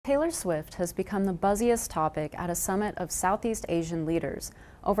Taylor Swift has become the buzziest topic at a summit of Southeast Asian leaders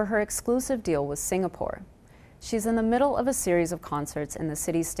over her exclusive deal with Singapore. She's in the middle of a series of concerts in the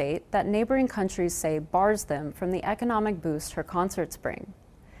city-state that neighboring countries say bars them from the economic boost her concerts bring.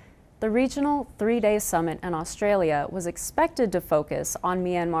 The regional three-day summit in Australia was expected to focus on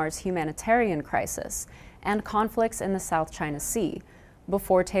Myanmar's humanitarian crisis and conflicts in the South China Sea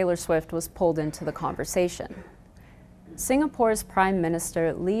before Taylor Swift was pulled into the conversation. Singapore's Prime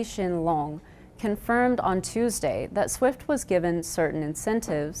Minister Loong confirmed on Tuesday that Swift was given certain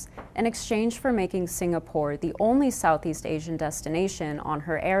incentives in exchange for making Singapore the only Southeast Asian destination on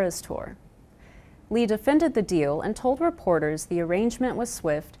her Eras tour. Lee defended the deal and told reporters the arrangement with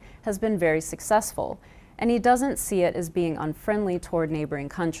Swift has been very successful, and he doesn't see it as being unfriendly toward neighboring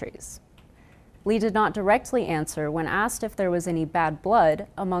countries. Lee did not directly answer when asked if there was any bad blood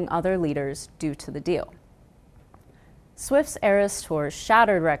among other leaders due to the deal. Swift's Eras tour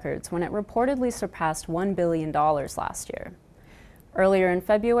shattered records when it reportedly surpassed $1 billion last year. Earlier in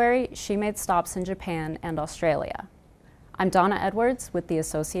February, she made stops in Japan and Australia. I'm Donna Edwards with the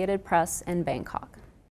Associated Press in Bangkok.